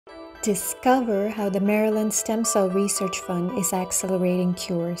Discover how the Maryland Stem Cell Research Fund is accelerating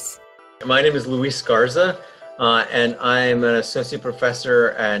cures. My name is Luis Garza, and I'm an associate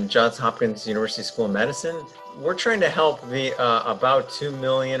professor at Johns Hopkins University School of Medicine. We're trying to help the about 2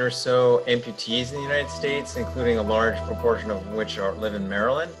 million or so amputees in the United States, including a large proportion of which live in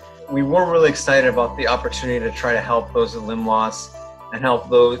Maryland. We were really excited about the opportunity to try to help those with limb loss and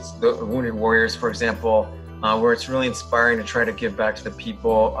help the wounded warriors, for example, where it's really inspiring to try to give back to the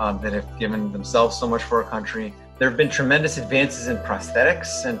people that have given themselves so much for our country. There have been tremendous advances in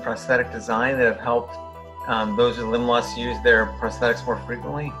prosthetics and prosthetic design that have helped those with limb loss use their prosthetics more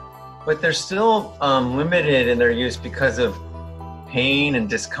frequently, but they're still limited in their use because of pain and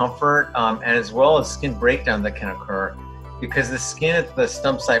discomfort, and as well as skin breakdown that can occur because the skin at the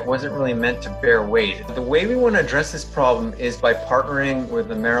stump site wasn't really meant to bear weight. The way we want to address this problem is by partnering with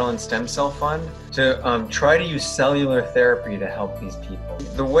the Maryland Stem Cell Fund to try to use cellular therapy to help these people.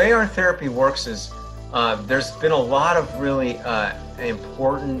 The way our therapy works is there's been a lot of really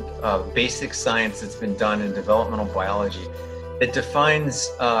important basic science that's been done in developmental biology that defines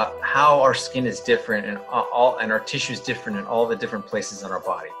how our skin is different and our tissue is different in all the different places on our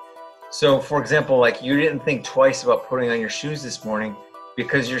body. So, for example, like you didn't think twice about putting on your shoes this morning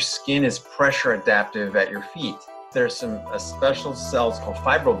because your skin is pressure adaptive at your feet. There's some special cells called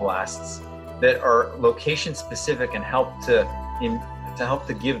fibroblasts that are location specific and help to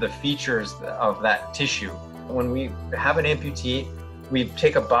give the features of that tissue. When we have an amputee, we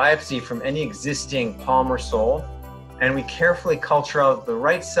take a biopsy from any existing palm or sole, and we carefully culture out the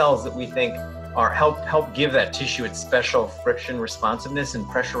right cells that we think help give that tissue its special friction responsiveness and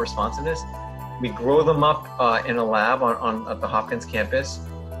pressure responsiveness. We grow them up in a lab at the Hopkins campus,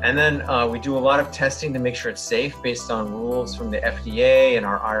 and then we do a lot of testing to make sure it's safe based on rules from the FDA and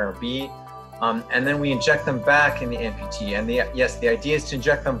our IRB. And then we inject them back in the amputee. And the idea is to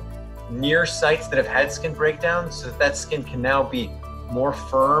inject them near sites that have had skin breakdown so that skin can now be more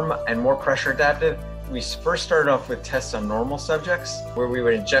firm and more pressure adaptive. We first started off with tests on normal subjects where we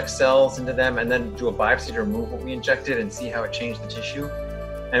would inject cells into them and then do a biopsy to remove what we injected and see how it changed the tissue.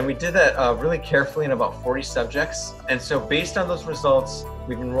 And we did that really carefully in about 40 subjects. And so based on those results,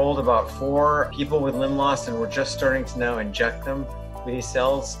 we've enrolled about 4 people with limb loss, and we're just starting to now inject them with these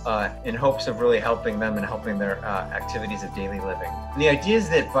cells in hopes of really helping them and helping their activities of daily living. And the idea is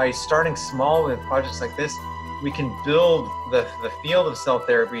that by starting small with projects like this, we can build the field of cell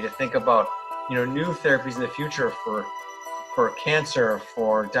therapy to think about new therapies in the future for cancer,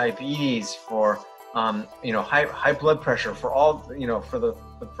 for diabetes, for high blood pressure, for all for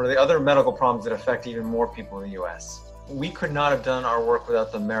the other medical problems that affect even more people in the U.S. We could not have done our work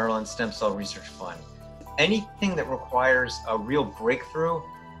without the Maryland Stem Cell Research Fund. Anything that requires a real breakthrough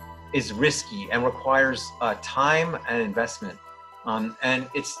is risky and requires time and investment. And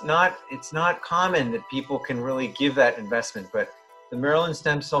it's not common that people can really give that investment, but the Maryland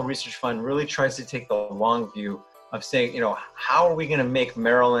Stem Cell Research Fund really tries to take the long view of saying, how are we going to make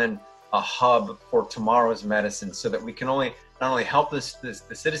Maryland a hub for tomorrow's medicine so that we can not only help the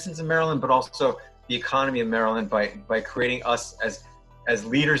citizens of Maryland, but also the economy of Maryland by creating us as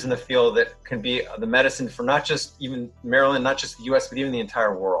leaders in the field that can be the medicine for not just even Maryland, not just the US, but even the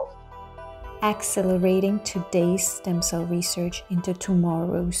entire world. Accelerating today's stem cell research into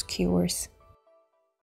tomorrow's cures.